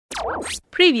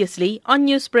Previously on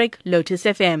Newsbreak, Lotus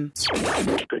FM.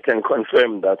 We can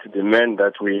confirm that the men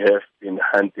that we have been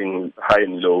hunting high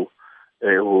and low,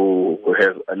 who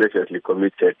have allegedly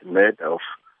committed murder of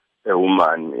a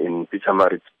woman in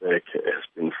Pietermaritzburg, has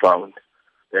been found.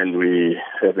 And we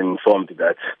have informed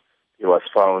that he was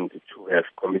found to have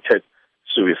committed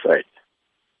suicide.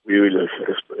 We will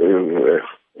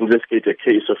investigate a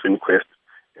case of inquest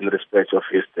in respect of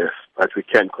his death, but we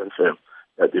can confirm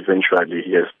that eventually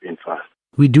he has been found.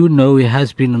 We do know he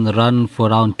has been on the run for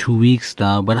around 2 weeks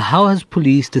now, but how has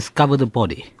police discovered the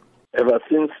body? Ever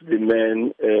since the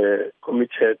man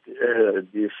committed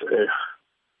this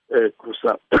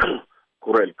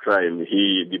cruel crime,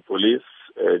 the police,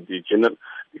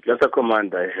 the cluster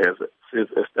commander has since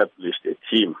established a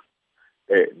team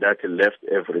that left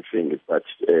everything but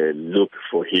look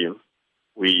for him.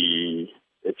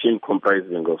 A team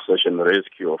comprising of search and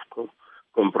rescue,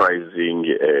 comprising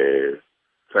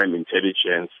crime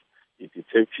intelligence, the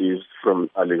detectives from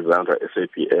Alexandra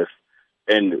SAPS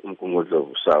and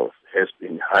Mthokozisi South has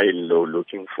been high and low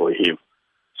looking for him.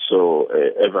 So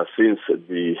ever since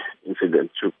the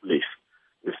incident took place,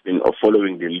 we've been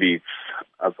following the leads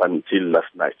up until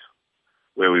last night,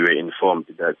 where we were informed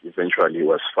that eventually he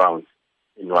was found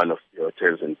in one of the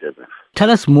hotels in Durban. Tell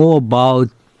us more about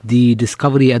the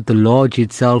discovery at the lodge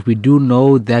itself. We do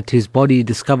know that his body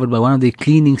discovered by one of the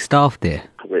cleaning staff there.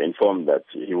 We were informed that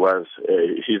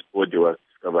his body was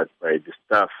discovered by the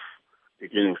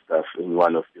cleaning staff in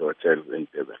one of the hotels in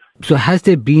Durban. So has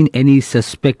there been any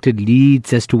suspected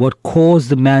leads as to what caused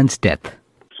the man's death?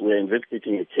 We're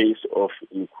investigating a case of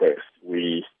inquest.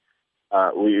 We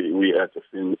are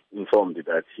informed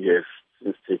that he has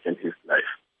since taken his life.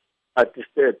 At the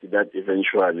state that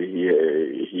eventually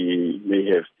he may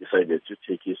have decided to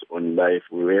take his own life,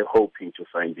 we were hoping to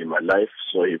find him alive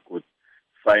so he could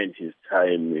find his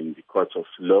time in the court of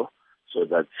law, so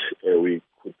that we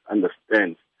could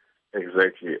understand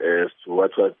exactly as to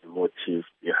what was the motive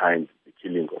behind the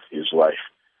killing of his wife.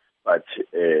 But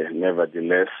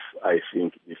nevertheless, I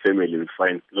think the family will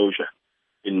find closure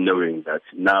in knowing that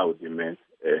now the man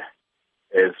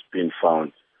has been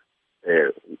found,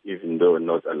 even though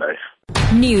not alive.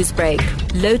 Newsbreak,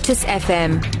 Lotus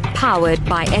FM, powered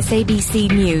by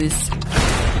SABC News.